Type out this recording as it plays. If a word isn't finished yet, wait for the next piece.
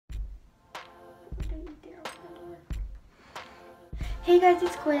Hey guys,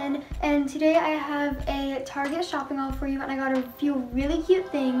 it's Quinn, and today I have a Target shopping haul for you, and I got a few really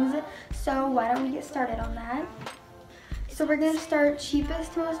cute things, so why don't we get started on that? So we're going to start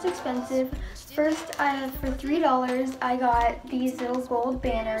cheapest to most expensive. First, for $3, I got these little gold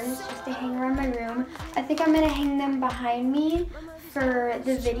banners just to hang around my room. I think I'm going to hang them behind me for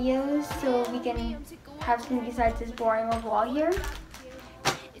the videos so we can have something besides this boring old wall here.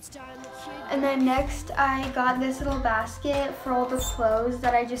 And then next, I got this little basket for all the clothes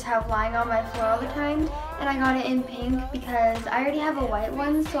that I just have lying on my floor all the time. And I got it in pink because I already have a white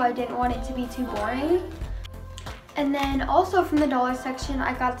one, so I didn't want it to be too boring. And then also from the dollar section,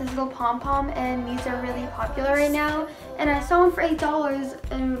 I got this little pom-pom, and these are really popular right now. And I saw them for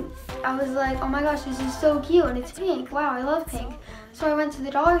 $8, and I was like, oh my gosh, this is so cute, and it's pink. Wow, I love pink. So I went to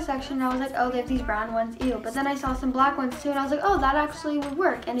the dollar section, and I was like, oh, they have these brown ones, ew. But then I saw some black ones too, and I was like, oh, that actually would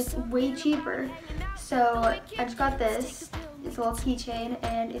work, and it's way cheaper. So I just got this. It's a little keychain,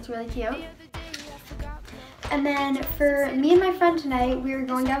 and it's really cute. And then for me and my friend tonight, we were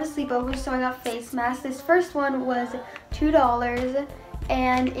going to have a sleepover, so I got face masks. This first one was $2,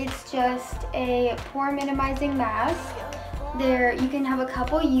 and it's just a pore minimizing mask. You can have a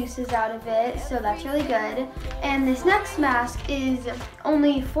couple uses out of it, so that's really good. And this next mask is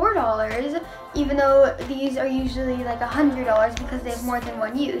only $4, even though these are usually like $100 because they have more than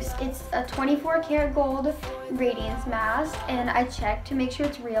one use. It's a 24 karat gold radiance mask, and I checked to make sure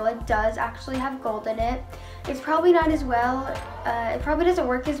it's real. It does actually have gold in it. It's probably not as well, it probably doesn't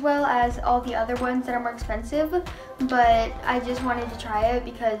work as well as all the other ones that are more expensive, but I just wanted to try it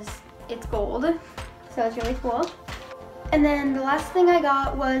because it's gold, so it's really cool. And then the last thing I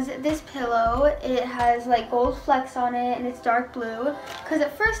got was this pillow. It has like gold flecks on it, and it's dark blue. Because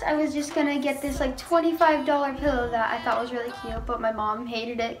at first I was just gonna get this like $25 pillow that I thought was really cute, but my mom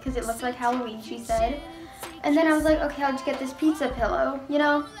hated it because it looked like Halloween, she said. And then I was like, okay, I'll just get this pizza pillow, you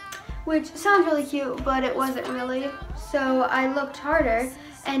know? Which sounds really cute, but it wasn't really. So I looked harder,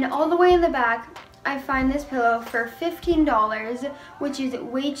 and all the way in the back, I find this pillow for $15, which is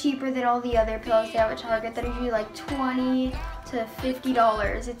way cheaper than all the other pillows they have at Target that are usually like $20 to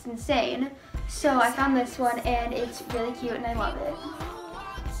 $50. It's insane. So I found this one, and it's really cute, and I love it.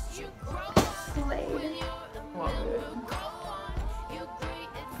 Slade. Love it.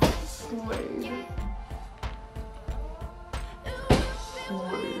 Slade.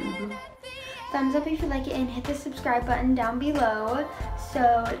 Slade. Thumbs up if you like it, and hit the subscribe button down below.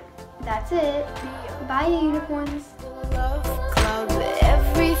 So that's it. Bye, unicorns.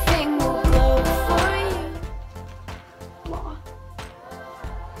 Everything will glow for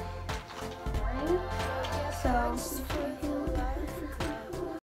you. So